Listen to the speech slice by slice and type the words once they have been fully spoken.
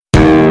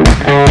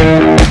Has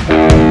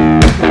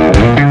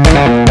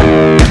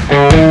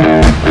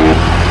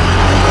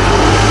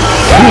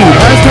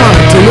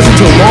time to listen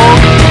to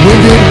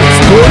long-winded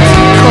sports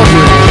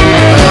coverage.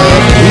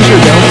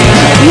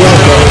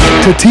 Welcome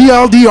to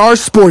TLDR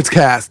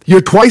Sportscast,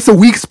 your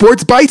twice-a-week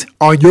sports bite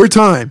on your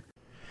time.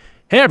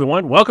 Hey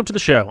everyone, welcome to the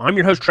show. I'm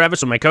your host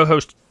Travis and my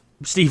co-host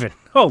Steven.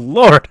 Oh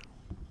Lord.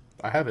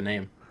 I have a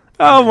name.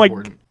 Oh my.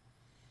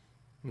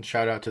 And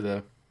shout out to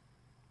the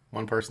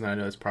one person that I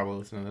know is probably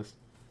listening to this.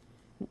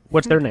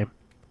 What's their name?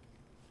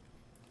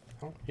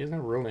 Oh, he doesn't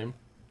have a real name.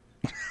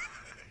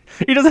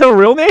 He doesn't have a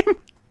real name?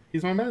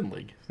 He's my Madden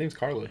League. His name's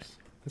Carlos.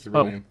 That's a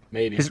real name.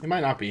 Maybe. It might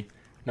not be.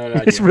 No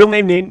idea. His real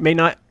name may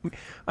not.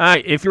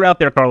 If you're out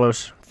there,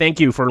 Carlos, thank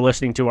you for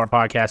listening to our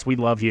podcast. We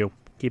love you.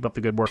 Keep up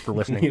the good work for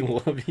listening. We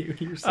love you.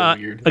 You're so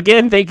weird.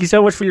 Again, thank you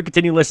so much for your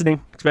continued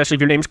listening, especially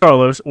if your name's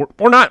Carlos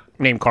or not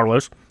named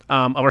Carlos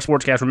of our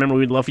sportscast. Remember,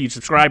 we'd love for you to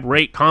subscribe,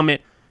 rate, comment,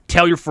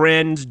 tell your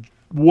friends,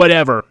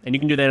 whatever. And you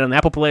can do that on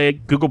Apple Play,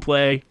 Google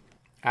Play.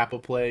 Apple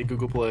Play,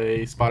 Google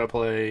Play,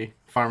 Spotify,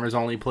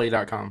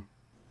 FarmersOnlyPlay.com.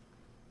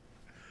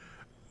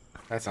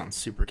 That sounds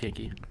super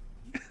kinky.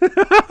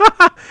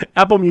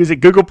 Apple Music,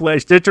 Google Play,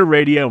 Stitcher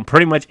Radio, and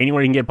pretty much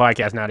anywhere you can get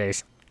podcasts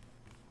nowadays.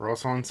 We're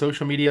also on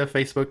social media,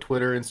 Facebook,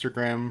 Twitter,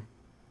 Instagram,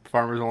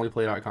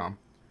 FarmersOnlyPlay.com.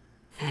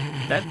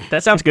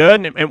 That sounds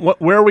good. And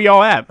where are we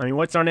all at? I mean,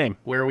 what's our name?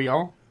 Where are we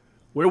all?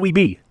 Where do we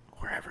be?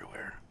 We're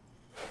everywhere.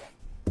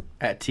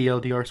 At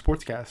TLDR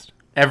Sportscast.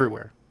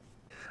 Everywhere.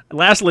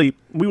 Lastly,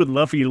 we would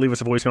love for you to leave us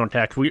a voicemail and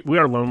text. We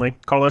are lonely.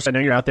 Carlos, I know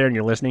you're out there and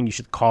you're listening. You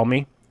should call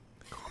me.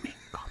 Call me.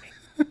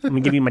 Let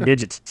me give you my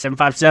digits.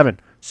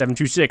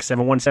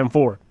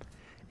 757-726-7174.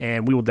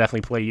 And we will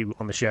definitely play you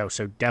on the show.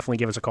 So definitely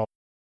give us a call.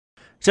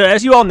 So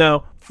as you all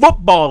know,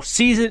 football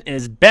season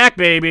is back,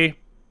 baby.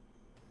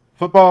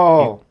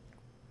 Football.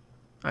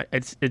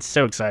 It's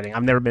so exciting.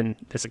 I've never been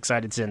this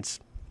excited since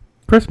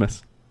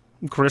Christmas.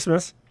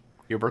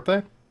 Your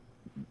birthday?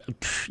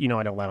 You know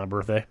I don't like my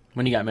birthday.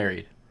 When you got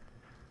married?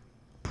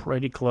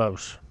 Pretty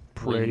close.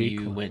 When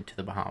you went to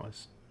the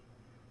Bahamas.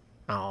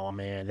 Oh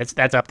man,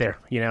 that's up there.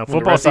 You know, when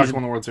football the Red Sox season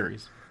won the World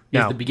Series.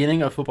 No. Is the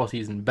beginning of football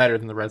season better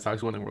than the Red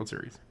Sox winning the World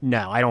Series?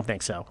 No, I don't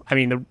think so. I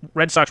mean, the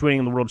Red Sox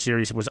winning the World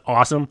Series was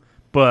awesome,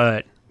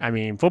 but I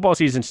mean, football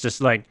season's just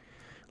like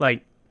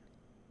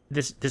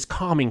this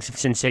calming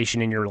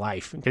sensation in your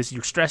life because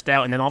you're stressed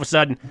out, and then all of a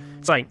sudden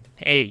it's like,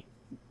 hey,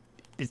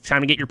 it's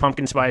time to get your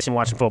pumpkin spice and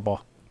watch some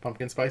football.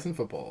 Pumpkin spice and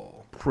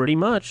football. Pretty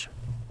much.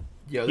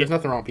 Yo, there's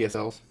nothing wrong with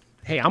PSLs.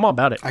 Hey, I'm all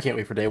about it. I can't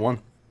wait for day one.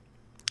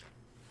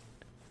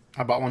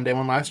 I bought one day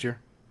one last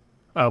year.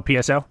 Oh,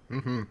 PSL?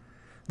 Mm-hmm.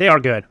 They are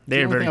good.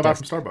 They are very tasty. I bought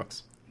from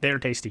Starbucks. They are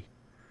tasty.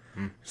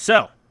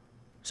 So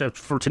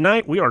for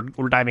tonight,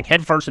 we're diving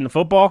headfirst into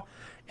football,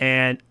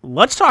 and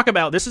let's talk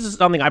about, this is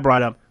something I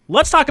brought up,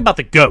 let's talk about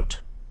the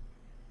GOAT.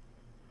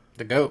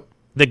 The GOAT?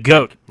 The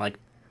GOAT. Like,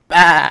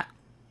 bah!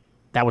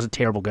 That was a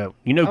terrible goat.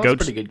 You know, that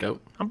goats. Was a pretty good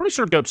goat. I'm pretty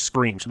sure goats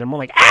scream, so they're more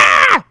like,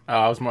 ah! Oh,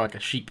 I was more like a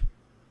sheep.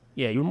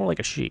 Yeah, you were more like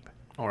a sheep.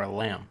 Or a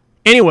lamb.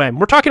 Anyway,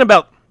 we're talking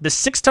about the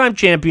 6-time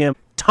champion,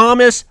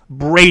 Thomas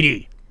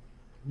Brady.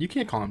 You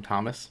can't call him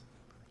Thomas.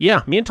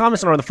 Yeah, me and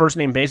Thomas are on the first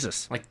name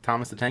basis. Like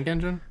Thomas the Tank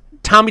Engine?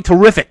 Tommy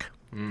Terrific,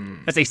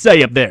 as they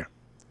say up there.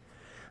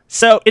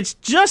 So it's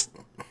just...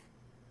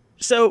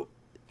 So,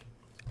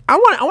 I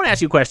want to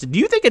ask you a question. Do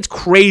you think it's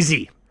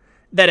crazy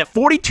that at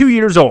 42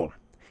 years old,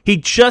 he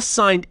just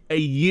signed a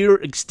year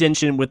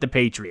extension with the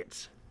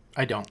Patriots?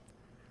 I don't.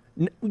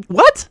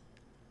 What?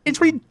 It's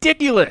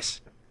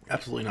ridiculous.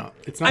 Absolutely not.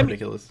 It's not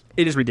ridiculous.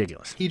 It is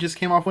ridiculous. He just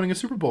came off winning a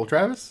Super Bowl,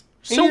 Travis.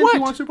 So and what? He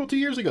won a Super Bowl 2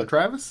 years ago,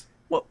 Travis.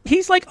 Well,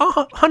 he's like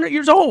 100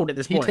 years old at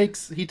this point.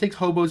 He takes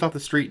hobos off the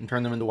street and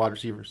turns them into wide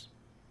receivers.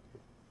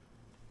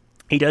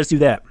 He does do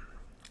that.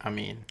 I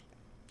mean...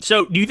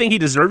 So, do you think he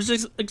deserves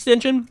this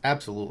extension?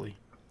 Absolutely.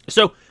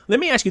 So, let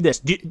me ask you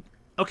this.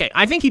 Okay,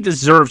 I think he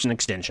deserves an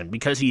extension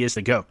because he is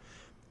the GOAT.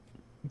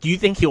 Do you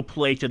think he'll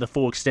play to the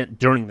full extent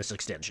during this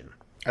extension?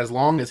 As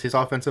long as his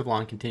offensive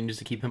line continues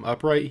to keep him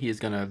upright, he is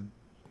going to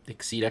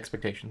exceed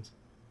expectations.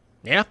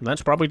 Yeah,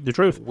 that's probably the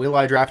truth. Will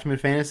I draft him in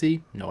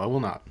fantasy? No, I will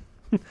not.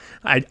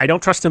 I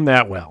don't trust him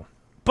that well.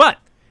 But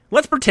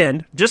let's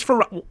pretend, just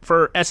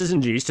for S's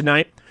and G's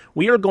tonight,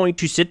 we are going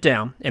to sit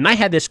down, and I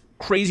had this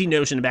crazy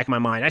notion in the back of my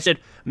mind. I said,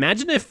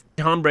 imagine if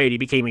Tom Brady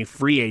became a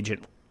free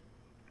agent.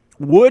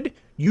 Would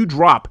you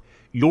drop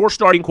your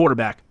starting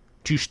quarterback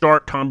to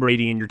start Tom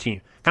Brady in your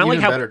team? Kind of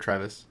like better,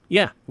 Travis.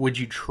 Yeah. Would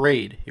you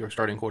trade your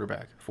starting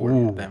quarterback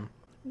for them?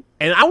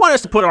 And I want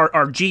us to put our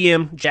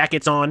GM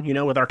jackets on, you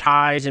know, with our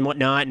ties and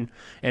whatnot,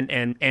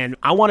 and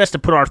I want us to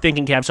put our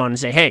thinking caps on and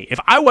say, hey, if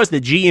I was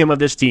the GM of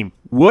this team,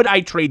 would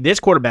I trade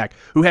this quarterback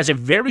who has a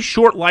very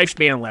short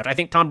lifespan left? I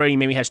think Tom Brady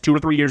maybe has 2 or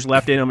 3 years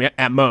left in him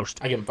at most.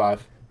 I give him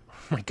 5. Oh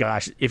my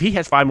gosh, if he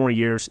has 5 more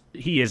years,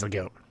 he is the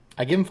GOAT.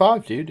 I give him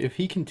 5, dude. If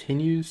he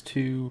continues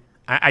to...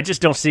 I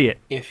just don't see it.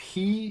 If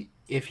he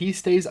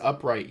stays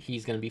upright,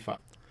 he's going to be fine.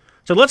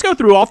 So let's go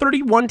through all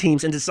 31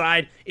 teams and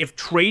decide if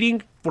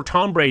trading for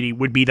Tom Brady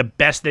would be the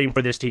best thing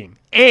for this team.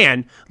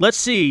 And let's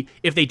see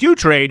if they do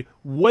trade,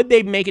 would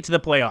they make it to the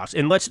playoffs?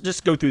 And let's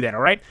just go through that,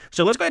 all right?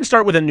 So let's go ahead and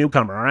start with a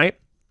newcomer, all right?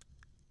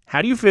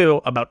 How do you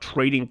feel about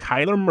trading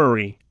Kyler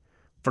Murray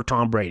for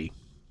Tom Brady?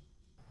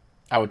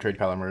 I would trade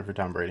Kyler Murray for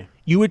Tom Brady.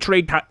 You would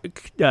trade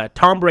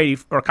Tom Brady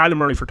or Kyler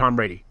Murray for Tom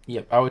Brady?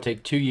 Yep, I would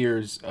take 2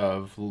 years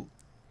of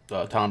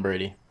Tom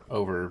Brady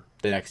over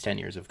the next 10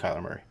 years of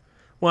Kyler Murray.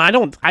 Well, I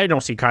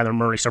don't see Kyler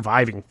Murray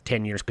surviving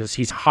 10 years because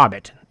he's a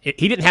Hobbit.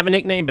 He didn't have a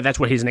nickname, but that's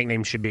what his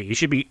nickname should be. He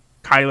should be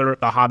Kyler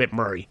the Hobbit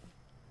Murray.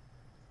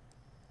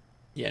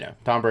 Yeah, no.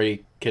 Tom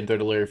Brady can throw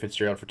to Larry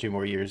Fitzgerald for 2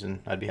 more years, and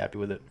I'd be happy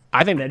with it.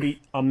 I think that'd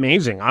be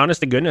amazing.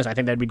 Honest to goodness, I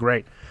think that'd be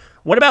great.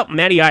 What about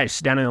Matty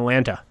Ice down in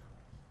Atlanta?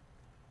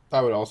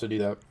 I would also do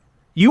that.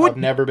 You would, I've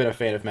never been a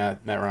fan of Matt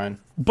Ryan.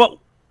 but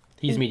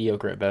He's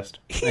mediocre at best.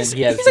 And He's-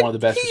 he has he's a- one of the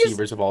best he is-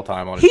 receivers of all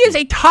time on his he is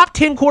team. a top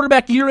 10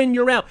 quarterback year in,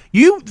 year out.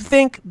 You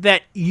think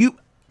that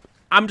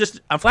I'm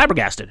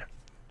flabbergasted.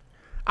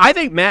 I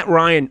think Matt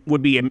Ryan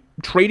would be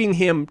trading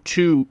him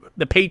to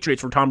the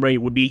Patriots for Tom Brady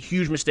would be a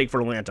huge mistake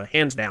for Atlanta,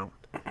 hands down.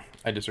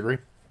 I disagree.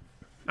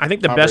 I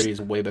think the Tom best Brady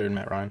is way better than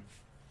Matt Ryan.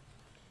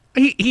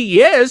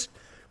 he is,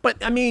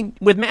 but I mean,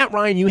 with Matt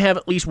Ryan, you have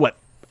at least what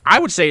I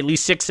would say at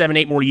least 6, 7,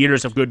 8 more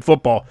years of good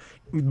football.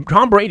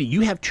 Tom Brady,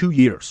 you have 2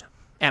 years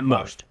at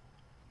most.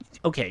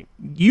 Okay,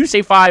 you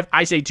say 5,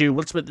 I say 2.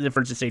 Let's split the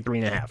difference and say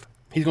 3.5.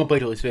 He's going to play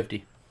till he's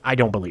 50. I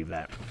don't believe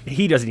that.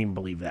 He doesn't even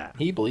believe that.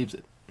 He believes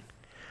it.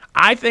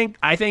 I think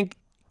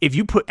if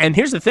you put, and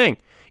here's the thing,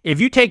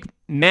 if you take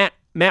Matt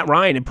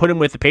Ryan and put him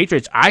with the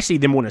Patriots, I see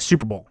them win a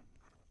Super Bowl.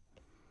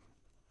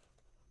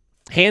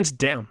 Hands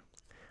down.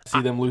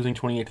 See them losing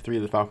 28-3 to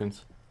the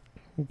Falcons.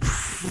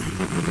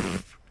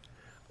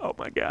 Oh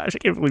my gosh, I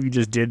can't believe you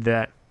just did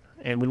that.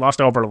 And we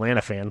lost all of our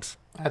Atlanta fans.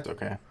 That's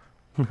okay.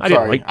 I didn't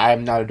Sorry, like.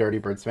 I'm not a Dirty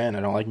Birds fan.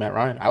 I don't like Matt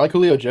Ryan. I like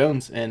Julio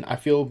Jones, and I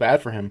feel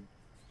bad for him.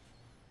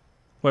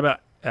 What about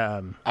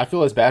I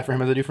feel as bad for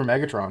him as I do for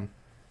Megatron.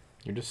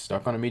 You're just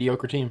stuck on a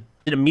mediocre team.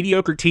 a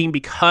mediocre team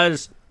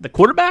because the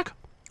quarterback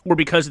or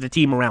because of the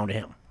team around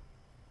him?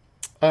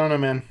 I don't know,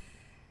 man.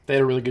 They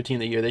had a really good team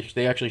that year.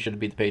 They actually should have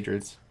beat the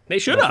Patriots. They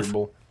should in the have. Super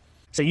Bowl.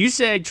 So you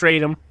said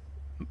trade him,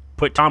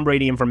 put Tom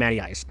Brady in for Matty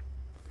Ice.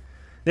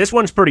 This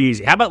one's pretty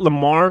easy. How about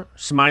Lamar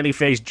Smiley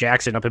Face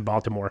Jackson up in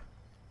Baltimore?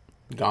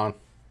 Gone.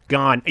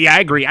 Gone. Yeah, I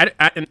agree. And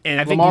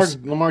I think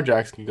Lamar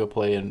Jackson can go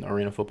play in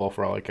arena football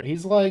for all I care.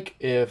 He's like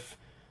if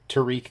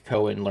Tariq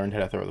Cohen learned how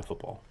to throw the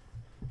football.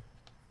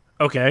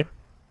 okay.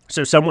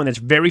 So someone that's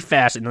very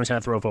fast and knows how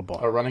to throw a football.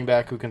 A running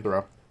back who can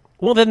throw.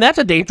 Well, then that's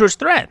a dangerous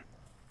threat.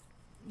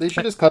 They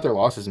should just cut their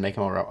losses and make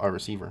him a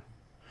receiver.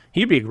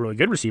 He'd be a really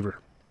good receiver.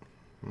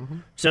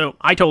 So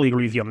I totally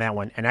agree with you on that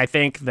one. And I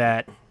think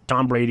that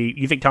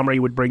you think Tom Brady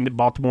would bring the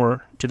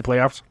Baltimore to the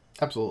playoffs?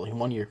 Absolutely.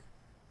 1 year.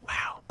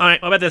 Wow. All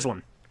right, what about this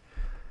one?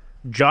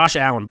 Josh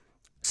Allen.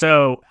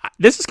 So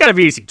this is kind of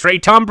easy.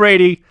 Trade Tom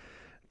Brady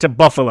to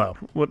Buffalo.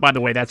 By the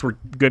way, that's where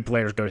good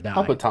players go down.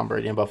 I'll put Tom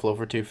Brady in Buffalo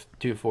for 2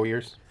 to 4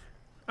 years.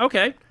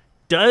 Okay.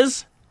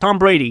 Does Tom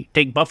Brady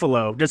take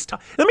Buffalo? Let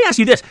me ask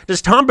you this.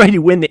 Does Tom Brady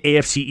win the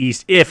AFC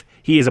East if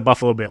he is a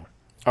Buffalo Bill?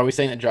 Are we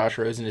saying that Josh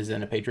Rosen is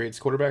then a Patriots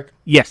quarterback?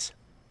 Yes.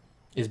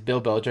 Is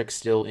Bill Belichick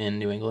still in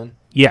New England?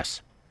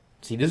 Yes.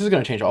 See, this is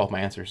going to change all of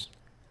my answers.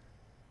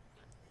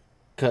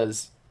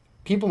 Because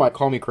people might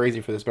call me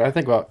crazy for this, but I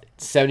think about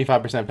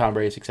 75% of Tom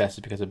Brady's success is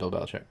because of Bill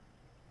Belichick.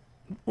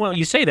 Well,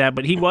 you say that,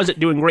 but he wasn't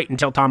doing great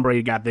until Tom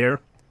Brady got there.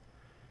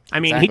 I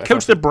mean, Exactly. he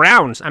coached the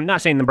Browns. I'm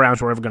not saying the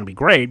Browns were ever going to be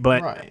great,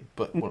 but Right,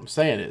 but what I'm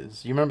saying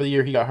is, you remember the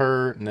year he got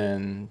hurt, and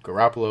then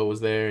Garoppolo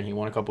was there, and he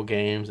won a couple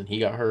games, and he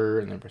got hurt,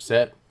 and then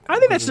Brissett. I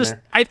think that's was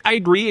just. in I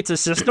agree, it's a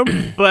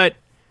system, but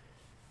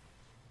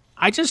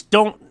I just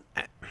don't.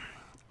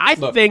 I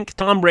think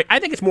Tom Brady. I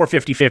think it's more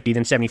 50-50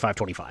 than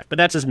 75-25, but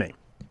that's just me.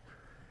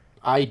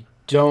 I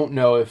don't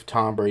know if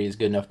Tom Brady is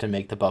good enough to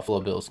make the Buffalo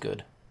Bills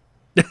good.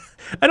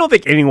 I don't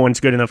think anyone's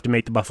good enough to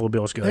make the Buffalo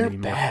Bills good They're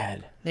anymore.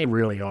 bad. They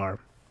really are.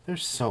 They're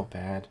so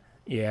bad.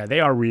 Yeah, they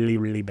are really,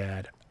 really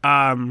bad.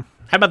 How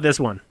about this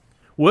one?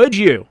 Would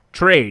you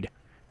trade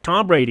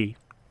Tom Brady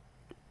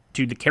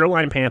to the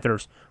Carolina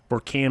Panthers for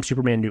Cam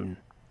Superman Newton?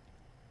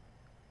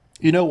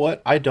 You know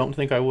what? I don't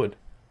think I would.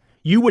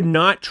 You would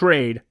not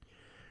trade.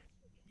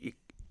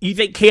 You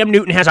think Cam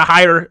Newton has a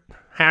higher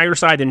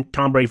side than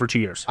Tom Brady for 2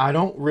 years? I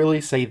don't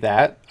really say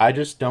that. I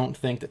just don't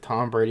think that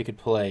Tom Brady could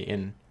play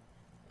in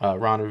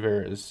Ron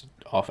Rivera's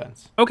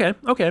offense. Okay.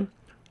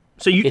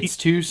 So It's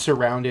too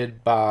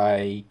surrounded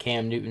by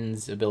Cam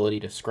Newton's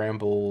ability to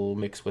scramble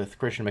mixed with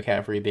Christian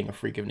McCaffrey being a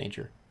freak of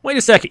nature. wait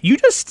a second. You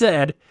just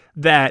said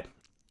that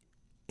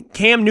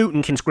Cam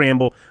Newton can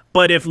scramble,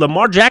 but if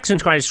Lamar Jackson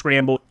tries to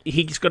scramble,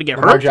 he's going to get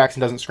Lamar hurt. Jackson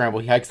doesn't scramble.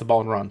 He hikes the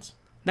ball and runs.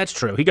 That's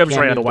true. He goes Cam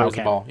right out Newton of throws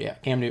the Wildcat. ball. Yeah,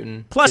 Cam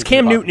Newton. Plus, is the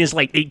Cam ball. Newton is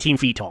like 18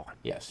 feet tall.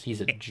 Yes,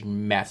 he's a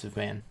massive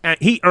man.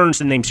 He earns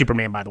the name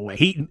Superman, by the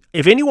way.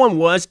 If anyone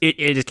was, it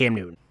is Cam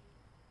Newton.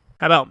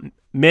 How about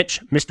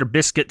Mitch, Mr.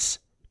 Biscuits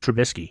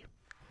Trubisky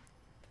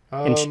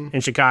in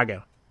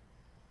Chicago?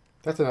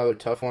 That's another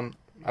tough one.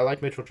 I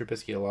like Mitchell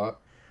Trubisky a lot.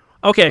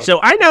 Okay,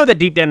 so I know that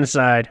deep down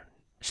inside,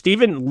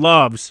 Steven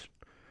loves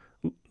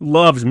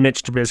loves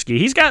Mitch Trubisky.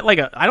 He's got like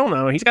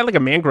a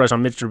man crush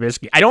on Mitch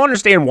Trubisky. I don't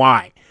understand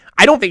why.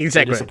 I don't think he's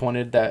that good.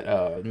 Disappointed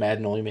that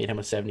Madden only made him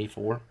a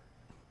 74.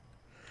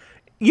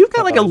 You've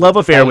got like a love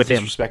affair with him.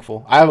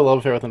 Disrespectful. I have a love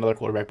affair with another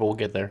quarterback, but we'll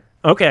get there.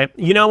 Okay,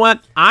 you know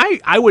what?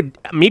 I would,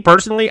 me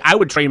personally, I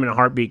would trade him in a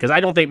heartbeat because I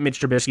don't think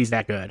Mitch Trubisky's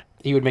that good.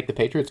 He would make the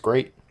Patriots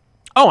great.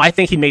 Oh, I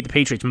think he'd make the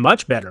Patriots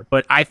much better.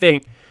 But I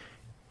think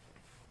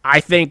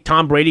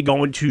Tom Brady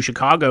going to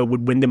Chicago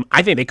would win them.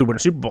 I think they could win a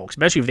Super Bowl,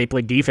 especially if they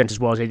played defense as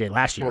well as they did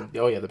last year.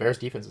 Well, the Bears'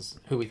 defense is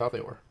who we thought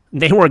they were.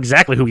 They were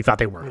exactly who we thought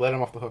they were. We let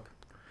them off the hook.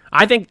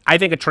 I think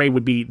a trade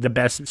would be the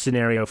best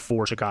scenario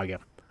for Chicago.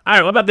 All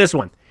right, what about this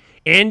one?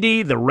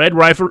 Andy the Red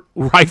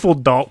Rifle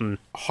Dalton.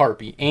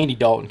 Heartbeat. Andy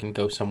Dalton can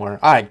go somewhere.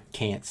 I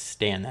can't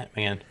stand that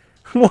man.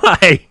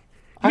 Why?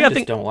 I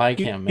just don't like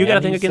him, man. You got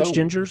a thing against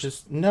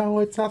gingers? No,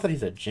 it's not that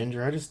he's a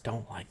ginger. I just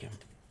don't like him.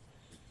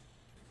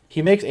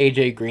 He makes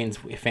AJ Green's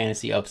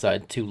fantasy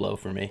upside too low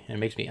for me. It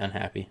makes me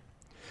unhappy.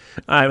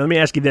 All right, let me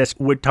ask you this.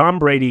 Would Tom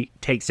Brady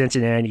take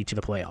Cincinnati to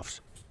the playoffs?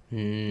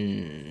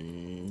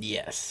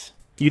 Yes.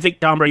 You think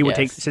Tom Brady would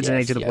take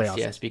Cincinnati to the playoffs?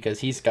 Yes,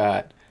 because he's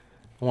got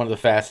one of the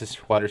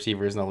fastest wide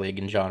receivers in the league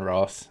in John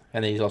Ross,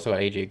 and then he's also got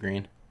AJ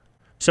Green.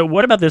 So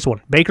what about this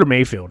one? Baker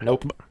Mayfield.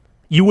 Nope.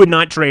 You would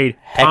not trade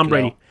Tom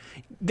Brady. No.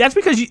 That's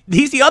because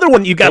he's the other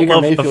one you got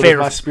love Mayfield affairs. is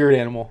my spirit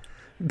animal.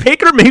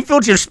 Baker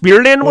Mayfield's your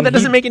spirit animal? That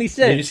doesn't make any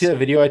sense. Did you see that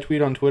video I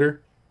tweeted on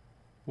Twitter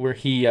where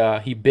he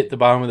bit the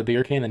bottom of the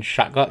beer can and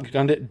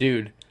shotgunned it?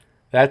 Dude,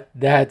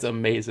 that's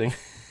amazing.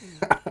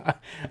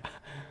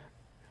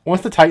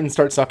 Once the Titans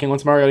start sucking,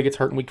 once Mariota gets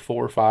hurt in week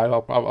 4 or 5,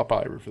 I'll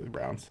probably root for the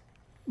Browns.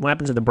 What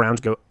happens if the Browns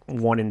go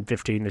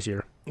 1-15 this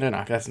year?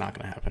 That's not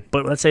going to happen.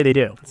 But let's say they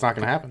do. It's not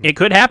going to happen. It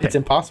could happen. It's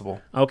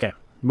impossible. Okay.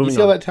 You Moving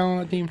see all on. that talent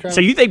on the team, Travis?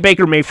 So you think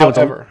Baker Mayfield's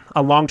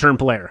a long-term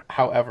player?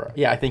 However,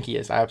 yeah, I think he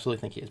is. I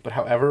absolutely think he is. But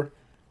however,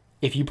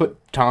 if you put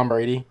Tom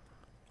Brady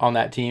on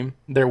that team,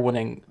 they're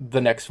winning the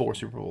next 4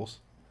 Super Bowls.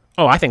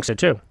 Oh, I think so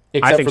too.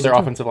 Except for their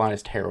offensive line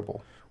is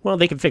terrible. Well,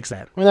 they can fix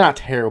that. I mean, they're not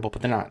terrible,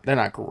 but they're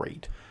not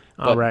great.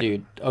 All But right.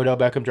 dude, Odell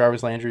Beckham,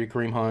 Jarvis Landry,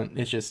 Kareem Hunt,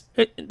 it's just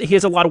He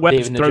has a lot of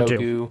weapons David to throw to.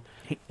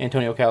 Njoku,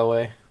 Antonio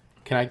Callaway.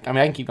 I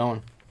can keep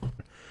going. All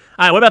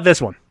right, what about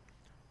this one?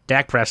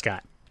 Dak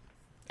Prescott.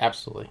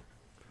 Absolutely.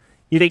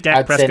 You think Dak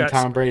I'd Prescott? send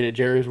Tom Brady to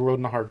Jerry's World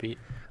in a heartbeat.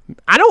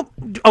 I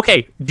don't.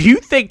 Okay, do you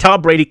think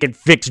Tom Brady can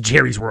fix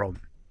Jerry's World?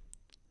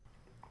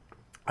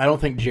 I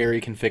don't think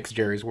Jerry can fix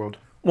Jerry's World.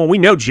 Well, we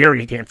know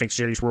Jerry can't fix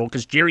Jerry's World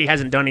because Jerry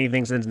hasn't done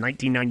anything since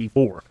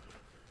 1994.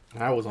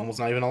 I was almost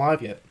not even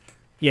alive yet.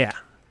 Yeah.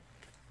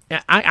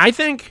 I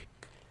think,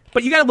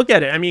 but you got to look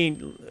at it. I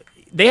mean,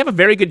 they have a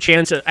very good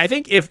chance. I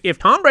think if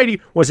Tom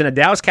Brady was in a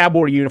Dallas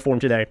Cowboy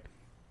uniform today,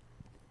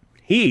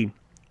 he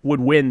would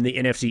win the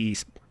NFC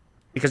East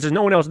because there's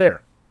no one else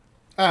there.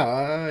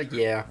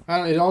 Yeah.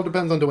 It all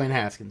depends on Dwayne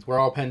Haskins. We're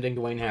all pending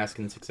Dwayne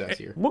Haskins' success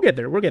here. We'll get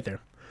there.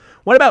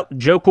 What about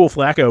Joe Cool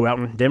Flacco out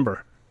in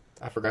Denver?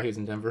 I forgot he was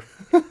in Denver.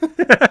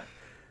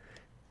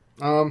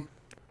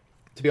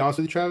 To be honest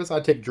with you, Travis,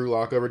 I'd take Drew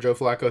Lock over Joe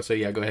Flacco. So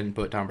yeah, go ahead and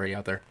put Tom Brady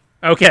out there.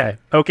 Okay.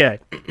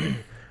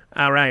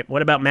 All right.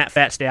 What about Matt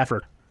Fat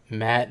Stafford?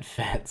 Matt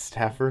Fat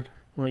Stafford?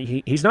 Well,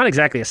 he's not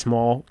exactly a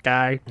small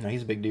guy. No,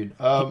 he's a big dude.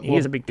 He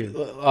is a big dude.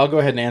 I'll go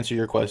ahead and answer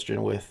your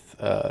question with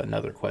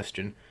another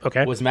question.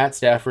 Okay. Was Matt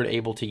Stafford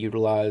able to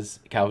utilize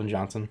Calvin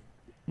Johnson?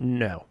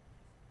 No.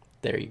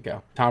 There you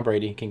go. Tom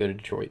Brady can go to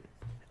Detroit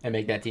and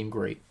make that team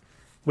great.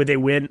 Would they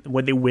win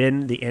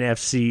the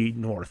NFC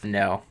North?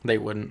 No, they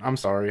wouldn't. I'm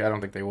sorry. I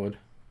don't think they would.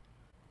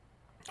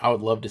 I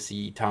would love to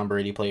see Tom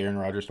Brady play Aaron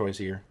Rodgers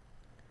twice a year.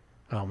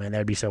 Oh, man,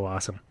 that'd be so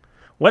awesome.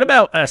 What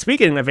about,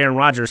 speaking of Aaron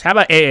Rodgers, how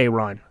about A.A.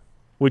 Ron?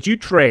 Would you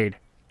trade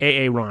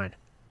A.A. Ron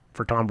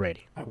for Tom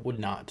Brady? I would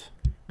not.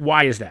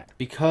 Why is that?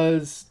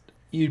 Because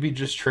you'd be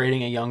just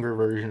trading a younger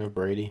version of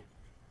Brady.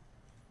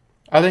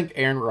 I think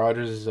Aaron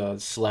Rodgers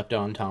slept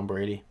on Tom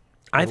Brady.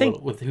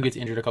 With who gets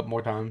injured a couple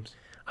more times.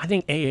 I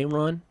think A.A.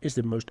 Ron is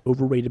the most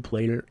overrated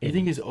player. You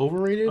think he's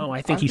overrated? Oh,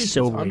 I think he's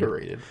so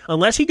underrated.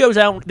 Unless he goes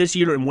out this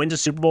year and wins a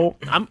Super Bowl,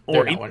 They're not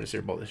winning a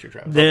Super Bowl this year,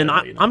 Travis. Then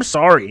I'm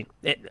sorry.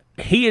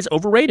 He is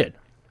overrated.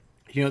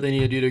 You know what they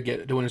need to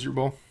do to win a Super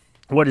Bowl?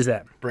 What is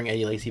that? Bring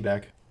Eddie Lacy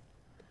back.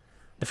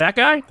 The fat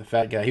guy? The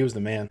fat guy. He was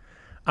the man.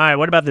 All right,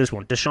 what about this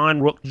one?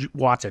 Deshaun Rook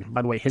Watson.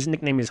 By the way, his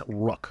nickname is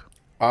Rook.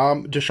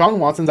 Deshaun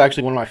Watson's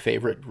actually one of my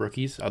favorite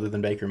rookies, other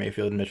than Baker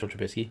Mayfield and Mitchell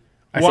Trubisky.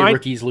 I say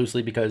rookies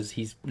loosely because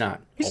he's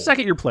not. He's old. a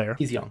second-year player.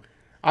 He's young.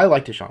 I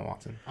like Deshaun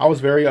Watson. I was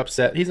very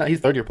upset. He's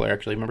third-year player,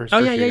 actually. Remember his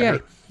first year he got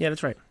hurt? Yeah,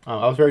 that's right.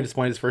 I was very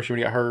disappointed his first year when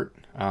he got hurt.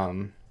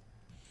 And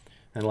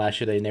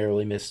last year they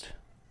narrowly missed,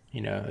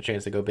 a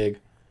chance to go big.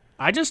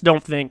 I just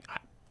don't think.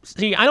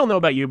 See, I don't know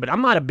about you, but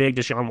I'm not a big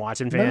Deshaun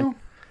Watson fan. No.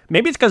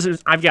 Maybe it's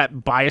because I've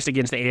got bias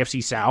against the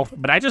AFC South,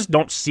 but I just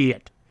don't see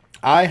it.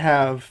 I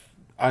have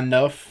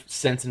enough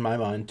sense in my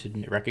mind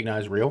to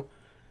recognize real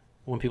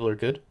when people are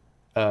good,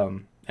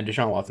 and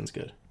Deshaun Watson's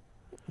good.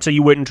 So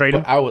you wouldn't trade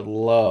him? But I would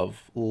love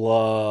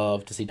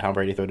to see Tom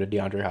Brady throw to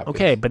DeAndre Hopkins.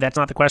 Okay, but that's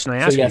not the question I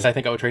asked you. So yes, I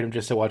think I would trade him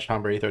just to watch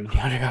Tom Brady throw to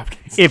DeAndre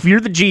Hopkins. If you're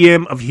the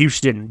GM of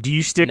Houston, do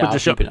you stick with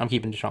Deshaun? I'm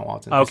keeping Deshaun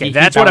Watson. Okay,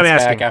 that's what I'm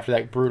asking. Back after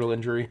that brutal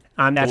injury.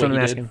 That's what I'm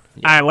asking.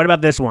 Yeah. All right, what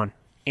about this one?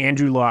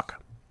 Andrew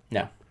Luck.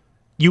 No.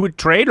 You would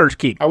trade or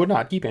keep? I would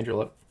not keep Andrew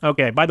Luck.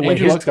 Okay, by the way,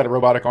 Andrew Luck's got a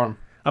robotic arm.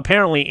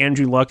 Apparently,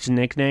 Andrew Luck's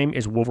nickname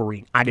is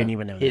Wolverine. I didn't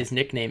even know that. His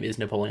nickname is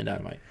Napoleon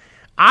Dynamite.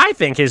 I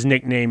think his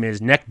nickname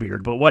is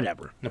Neckbeard, but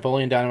whatever.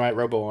 Napoleon Dynamite,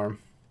 Robo Arm.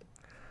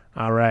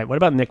 All right. What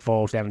about Nick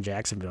Foles down in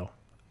Jacksonville?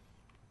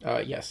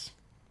 Yes.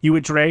 You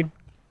would trade?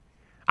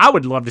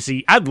 I'd love to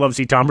see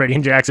Tom Brady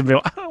in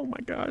Jacksonville. Oh my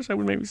gosh, that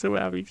would make me so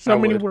happy. So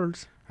many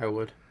words. I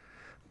would.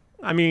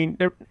 I mean,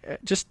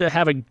 just to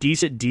have a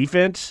decent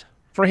defense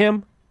for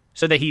him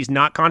so that he's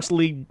not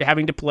constantly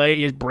having to play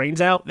his brains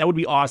out, that would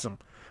be awesome.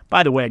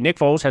 By the way, Nick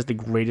Foles has the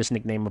greatest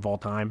nickname of all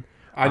time.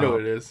 I know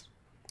what it is,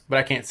 but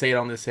I can't say it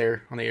on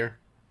the air.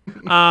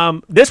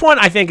 This one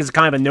I think is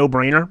kind of a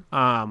no-brainer.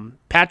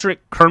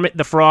 Patrick Kermit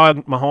the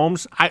Frog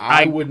Mahomes.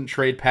 I wouldn't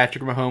trade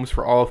Patrick Mahomes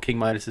for all of King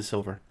Midas's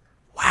silver.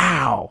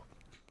 Wow.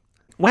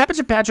 What happens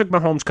if Patrick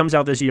Mahomes comes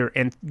out this year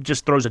and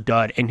just throws a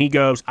dud and he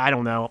goes,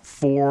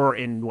 4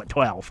 and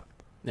 12?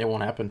 It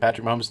won't happen.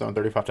 Patrick Mahomes throwing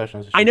 35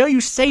 touchdowns. I know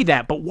you say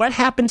that, but what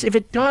happens if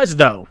it does,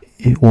 though?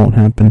 It won't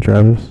happen,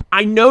 Travis.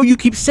 I know you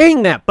keep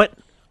saying that, but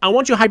I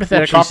want you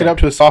hypothetically chalk it up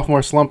to a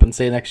sophomore slump and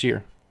say next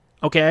year.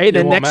 Okay,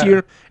 then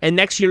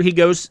next year he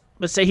goes.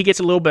 Let's say he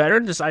gets a little better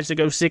and decides to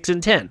go 6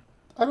 and 10.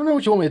 I don't know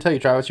what you want me to tell you,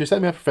 Travis. You're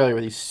setting me up for failure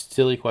with these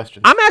silly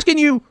questions. I'm asking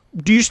you: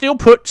 do you still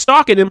put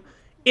stock in him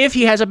if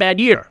he has a bad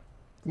year?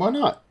 Why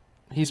not?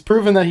 He's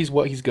proven that he's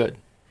good.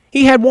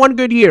 He had one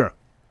good year.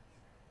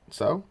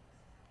 So.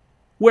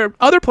 Where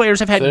other players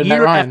have had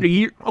year after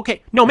year.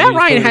 Okay, no, Matt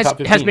Ryan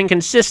has been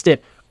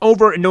consistent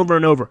over and over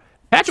and over.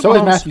 Patrick Mahomes,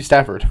 is Matthew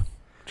Stafford,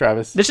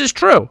 Travis. This is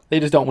true. They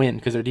just don't win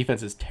because their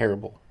defense is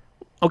terrible.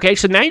 Okay,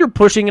 so now you're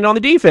pushing it on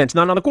the defense,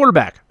 not on the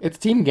quarterback. It's a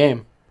team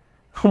game.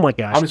 Oh my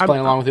gosh, I'm just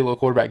playing along with your little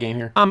quarterback game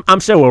here. I'm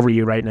so over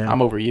you right now.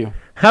 I'm over you.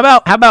 How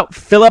about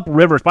Phillip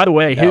Rivers? By the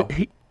way, no.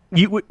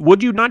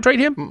 Would you not trade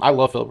him? I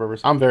love Phillip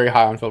Rivers. I'm very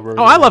high on Phillip Rivers.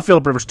 Oh, I love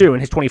Phillip Rivers too, and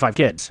his 25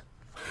 kids.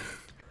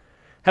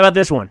 How about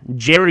this one?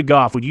 Jared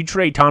Goff. Would you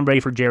trade Tom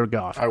Brady for Jared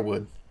Goff? I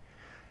would.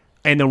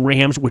 And the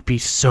Rams would be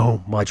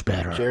so much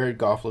better. Jared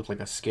Goff looked like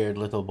a scared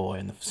little boy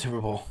in the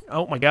Super Bowl.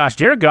 Oh my gosh,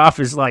 Jared Goff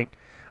is like,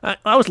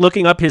 I was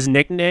looking up his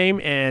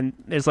nickname, and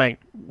it's like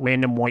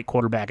random white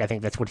quarterback. I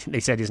think that's what they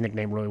said his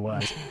nickname really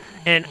was.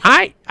 And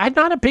I'm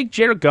not a big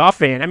Jared Goff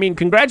fan. I mean,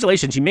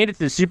 congratulations, you made it to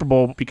the Super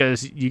Bowl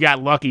because you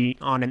got lucky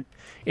on an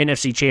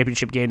NFC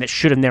Championship game that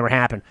should have never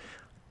happened.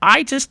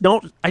 I just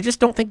don't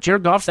think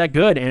Jared Goff's that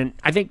good, and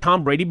I think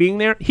Tom Brady being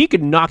there, he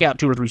could knock out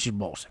 2 or 3 Super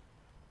Bowls.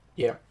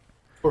 Yeah,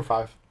 or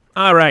 5.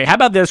 All right, how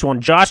about this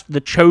one? Josh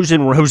the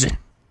Chosen Rosen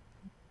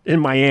in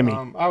Miami.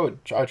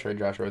 I'd trade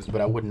Josh Rosen,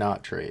 but I would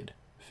not trade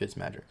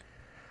Fitzmagic.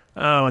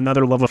 Oh,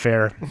 another love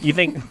affair. You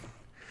think?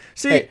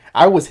 See, hey,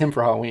 I was him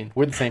for Halloween.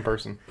 We're the same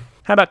person.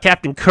 How about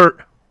Captain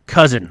Kirk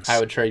Cousins?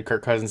 I would trade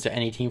Kirk Cousins to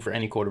any team for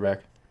any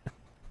quarterback.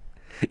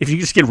 If you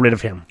just get rid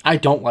of him. I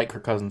don't like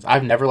Kirk Cousins.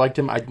 I've never liked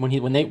him.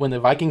 When the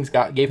Vikings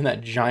gave him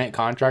that giant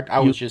contract, I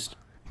was just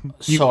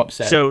so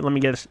upset. So let me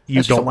guess,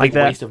 you don't like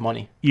that? Waste of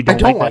money. You don't I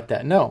don't like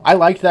that. No, I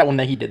liked that when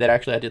he did that.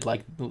 Actually, I did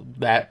like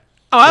that.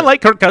 Oh, I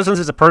like Kirk Cousins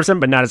as a person,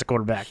 but not as a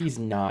quarterback. He's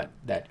not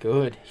that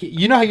good.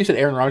 You know how you said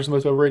Aaron Rodgers is the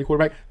most overrated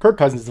quarterback? Kirk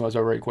Cousins is the most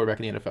overrated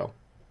quarterback in the NFL.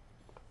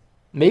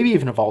 Maybe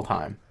even of all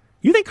time.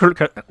 You think Kirk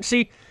Cousins...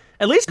 See,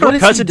 at least Kirk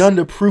Cousins... What has he done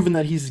to prove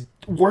that he's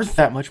worth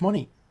that much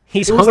money? He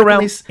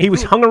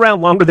was hung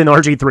around longer than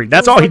RG3.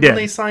 That's all he did. When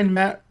they signed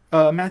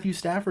Matthew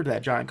Stafford to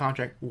that giant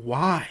contract.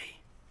 Why?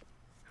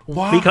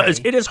 Because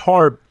it is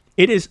hard.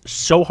 It is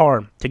so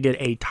hard to get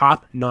a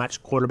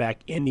top-notch quarterback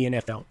in the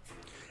NFL.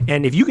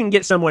 And if you can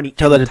get somebody...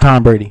 Tell that to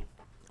Tom Brady.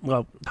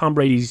 Well, Tom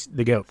Brady's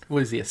the GOAT.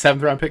 What is he, a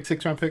 7th-round pick,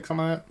 6th-round pick,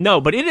 something like that?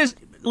 No, but it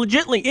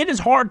is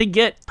hard to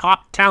get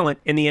top talent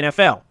in the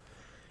NFL.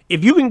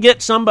 If you can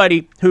get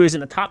somebody who is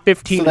in the top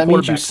 15 so that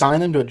means you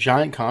sign them to a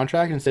giant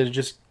contract instead of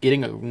just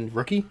getting a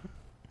rookie?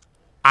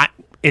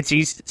 It's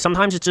easy.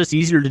 Sometimes it's just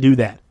easier to do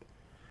that.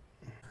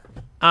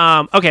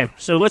 Okay,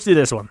 so let's do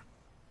this one.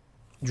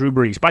 Drew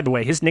Brees. By the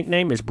way, his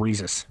nickname is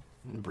Breezes.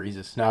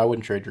 Breezes. No, I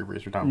wouldn't trade Drew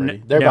Brees for Tom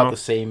Brady. They're about the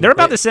same. They're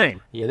about the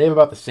same. Yeah, they have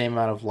about the same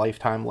amount of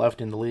lifetime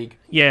left in the league.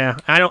 Yeah,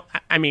 I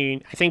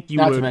think you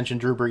Not to mention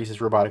Drew Brees is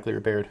robotically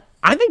repaired.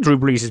 I think Drew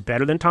Brees is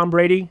better than Tom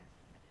Brady.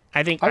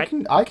 I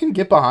can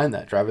get behind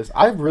that, Travis.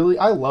 I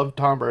love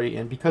Tom Brady,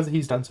 and because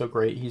he's done so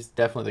great, he's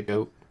definitely the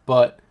GOAT.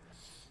 But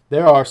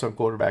there are some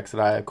quarterbacks that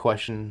I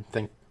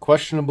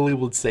questionably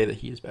would say that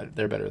he is better.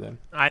 They're better than.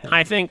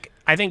 I think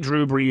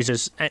Drew Brees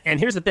is, and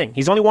here's the thing: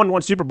 he's only won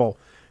 1 Super Bowl,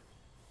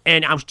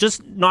 and I was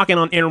just knocking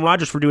on Aaron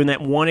Rodgers for doing that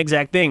one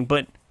exact thing.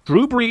 But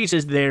Drew Brees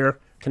is there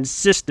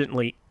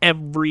consistently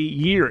every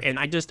year, and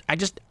I just,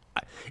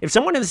 if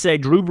someone had to say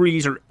Drew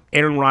Brees or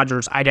Aaron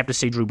Rodgers, I'd have to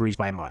say Drew Brees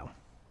by a mile.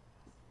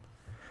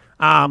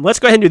 Let's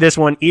go ahead and do this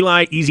one.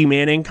 Eli Easy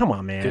Manning. Come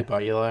on, man.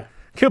 Goodbye, Eli.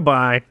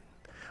 Goodbye.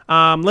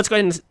 Let's go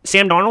ahead and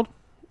Sam Darnold.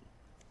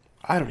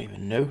 I don't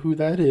even know who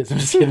that is. I'm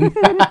just kidding.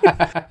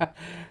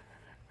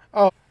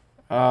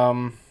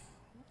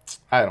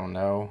 I don't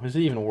know. Is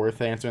it even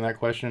worth answering that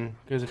question?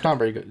 Because if Tom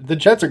Brady, the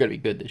Jets are going to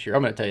be good this year.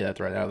 I'm going to tell you that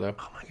right now, though.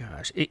 Oh my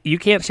gosh, you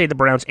can't say the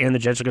Browns and the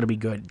Jets are going to be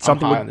good. I'm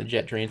high on the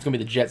Jet train. It's going to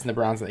be the Jets and the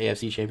Browns in the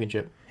AFC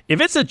Championship. If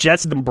it's the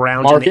Jets and the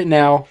Browns, Mark it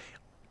now.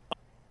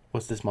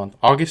 What's this month?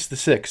 August the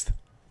 6th.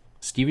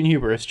 Stephen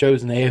Huber has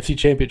chosen the AFC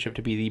Championship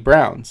to be the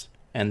Browns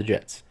and the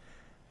Jets.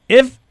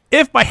 If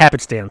by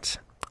happenstance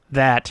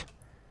that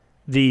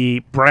the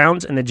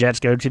Browns and the Jets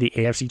go to the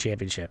AFC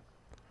Championship,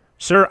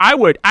 sir, I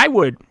would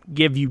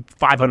give you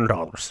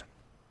 $500.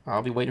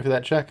 I'll be waiting for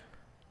that check.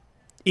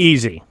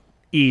 Easy.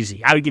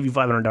 I would give you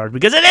 $500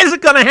 because it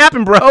isn't gonna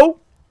happen, bro.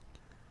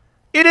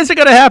 It isn't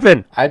gonna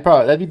happen.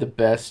 That'd be the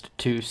best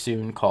too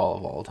soon call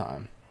of all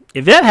time.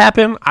 If that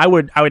happened, I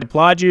would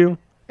applaud you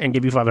and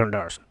give you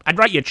 $500. I'd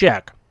write you a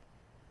check,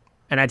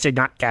 and I'd say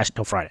not cash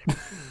until Friday.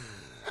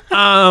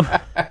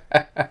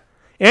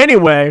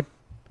 Anyway,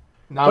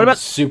 Now I'm a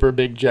super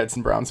big Jets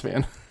and Browns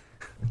fan.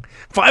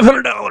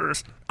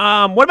 $500.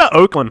 What about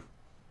Oakland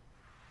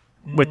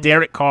with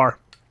Derek Carr?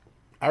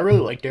 I really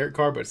like Derek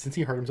Carr, but since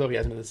he hurt himself, he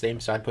hasn't been the same.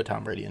 So I'd put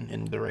Tom Brady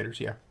in the Raiders.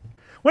 Yeah.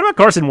 What about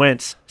Carson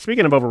Wentz?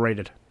 Speaking of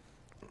overrated.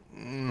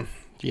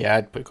 Yeah,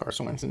 I'd put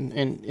Carson Wentz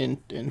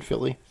in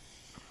Philly.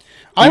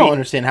 I don't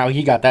understand how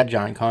he got that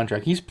giant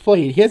contract. He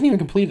hasn't even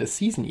completed a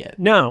season yet.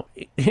 No,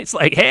 it's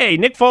like, hey,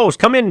 Nick Foles,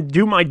 come in and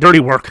do my dirty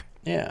work.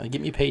 Yeah, get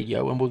me paid,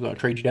 yo, and we're going to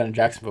trade you down in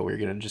Jacksonville where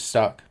you're going to just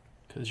suck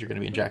because you're going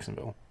to be in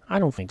Jacksonville. I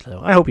don't think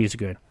so. I hope he's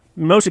good.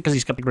 Mostly because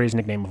he's got the greatest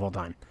nickname of all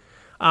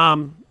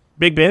time.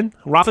 Big Ben?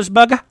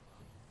 Roethlisberger?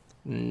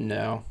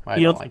 No, I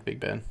don't like Big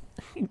Ben.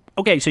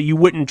 Okay, so you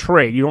wouldn't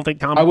trade. You don't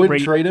think Tom Brady... I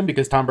wouldn't trade him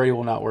because Tom Brady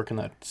will not work in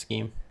that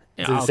scheme.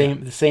 It's okay.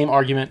 the same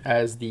argument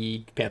as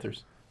the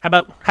Panthers. How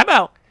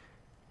about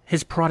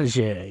his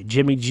protege,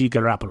 Jimmy G.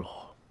 Garoppolo?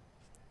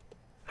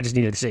 I just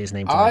needed to say his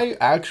name. I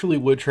actually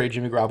would trade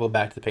Jimmy Garoppolo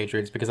back to the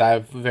Patriots because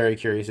I'm very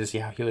curious to see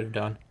how he would have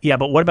done. Yeah,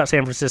 but what about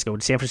San Francisco?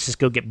 Would San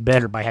Francisco get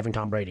better by having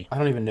Tom Brady? I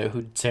don't even know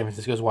who San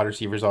Francisco's wide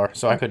receivers are,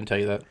 so I couldn't tell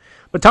you that.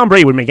 But Tom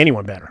Brady would make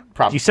anyone better.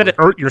 Probably. You said it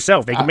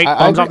yourself. They can make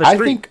bums off the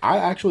street. I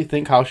actually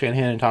think Kyle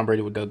Shanahan and Tom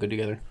Brady would go good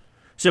together.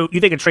 So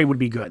you think a trade would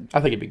be good? I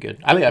think it'd be good.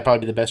 I think that'd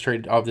probably be the best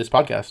trade of this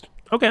podcast.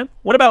 Okay.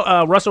 What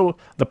about Russell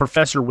the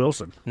Professor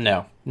Wilson?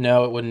 No,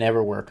 it would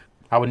never work.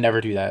 I would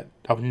never do that.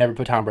 I would never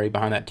put Tom Brady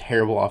behind that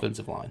terrible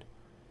offensive line.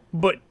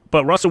 But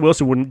Russell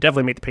Wilson would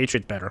definitely make the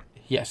Patriots better.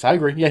 Yes, I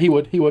agree. Yeah, he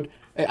would.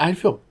 I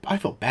feel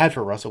bad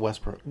for Russell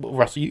Westbrook.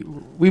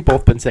 We've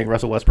both been saying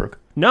Russell Westbrook.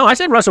 No, I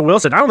said Russell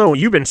Wilson. I don't know what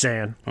you've been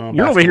saying.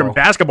 You're over here in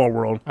basketball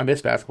world. I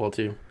miss basketball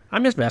too. I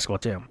miss basketball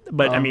too.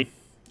 But I mean,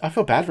 I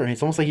feel bad for him.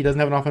 It's almost like he doesn't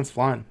have an offensive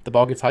line. The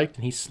ball gets hiked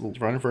and he's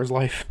running for his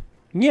life.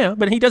 Yeah,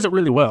 but he does it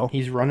really well.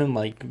 He's running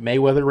like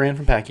Mayweather ran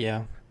from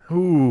Pacquiao.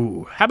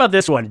 Ooh, how about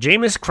this one?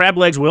 Jameis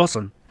Crablegs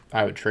Wilson.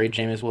 I would trade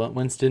Jameis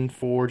Winston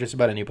for just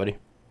about anybody.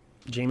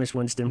 Jameis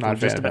Winston Not for a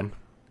just fan about of him.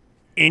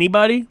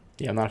 Anybody?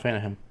 Yeah, I'm not a fan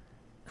of him.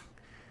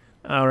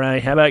 All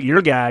right, how about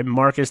your guy,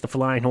 Marcus the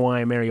Flying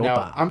Hawaiian Mariota?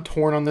 Now, I'm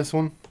torn on this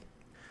one.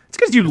 It's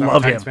because you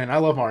love him. Fan. I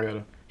love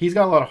Mariota. He's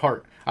got a lot of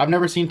heart. I've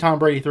never seen Tom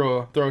Brady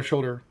throw a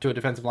shoulder to a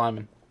defensive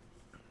lineman.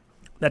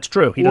 That's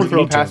true. He or doesn't throw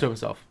a need pass to to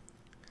himself.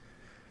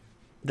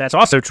 That's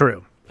also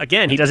true.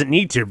 Again, he doesn't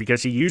need to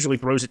because he usually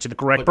throws it to the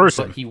correct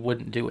person. But he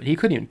wouldn't do it. He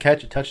couldn't even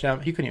catch a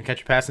touchdown. He couldn't even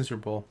catch a pass in Super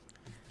Bowl.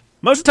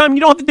 Most of the time, you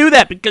don't have to do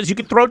that because you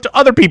can throw it to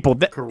other people.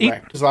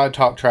 Correct. There's a lot of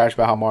talk trash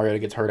about how Mariota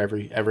gets hurt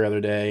every other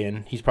day,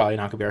 and he's probably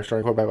not going to be our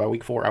starting quarterback by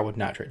week 4. I would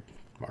not trade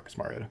Marcus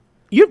Mariota.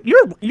 You're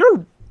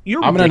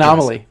I'm an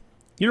anomaly.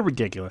 You're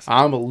ridiculous.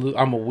 I'm a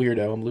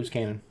weirdo. I'm loose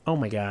cannon. Oh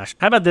my gosh.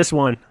 How about this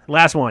one?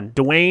 Last one.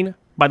 Dwayne.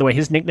 By the way,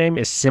 his nickname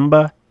is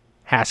Simba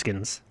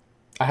Haskins.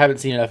 I haven't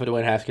seen enough of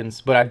Dwayne Haskins,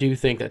 but I do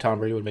think that Tom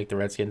Brady would make the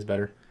Redskins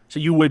better. So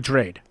you would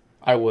trade?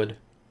 I would.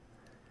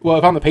 Well,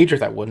 if I'm the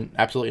Patriots, I wouldn't.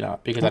 Absolutely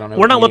not, because I don't know.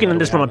 We're not looking at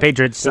this from a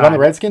Patriots side. If I'm the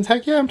Redskins,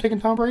 heck yeah, I'm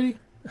taking Tom Brady.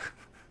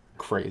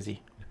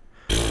 Crazy.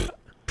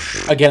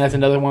 Again, that's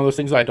another one of those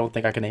things I don't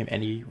think I can name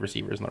any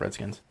receivers in the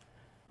Redskins.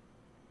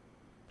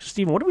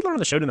 Steven, what did we learn on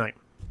the show tonight?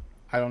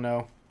 I don't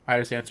know. I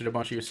just answered a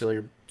bunch of your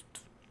silly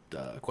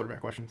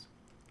quarterback questions.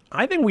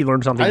 I think we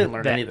learned something. I didn't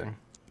learn anything.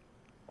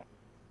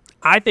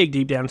 I think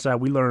deep down inside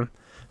we learned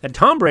that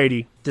Tom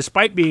Brady,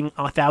 despite being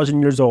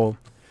 1,000 years old,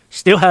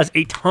 still has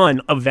a ton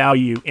of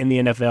value in the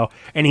NFL,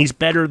 and he's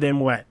better than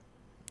what?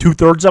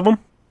 2/3 of them?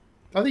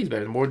 I think he's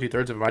better than more than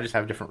 2/3 of them. I just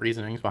have different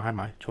reasonings behind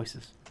my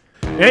choices.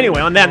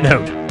 Anyway, on that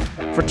note,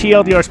 for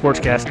TLDR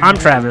Sportscast, I'm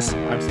Travis.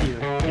 I'm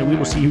Steven. And we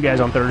will see you guys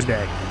on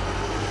Thursday.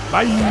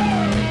 Bye.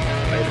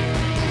 Later.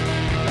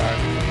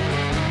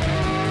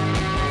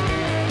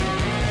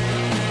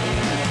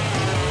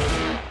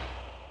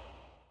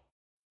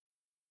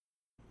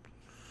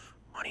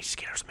 Money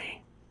scares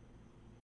me.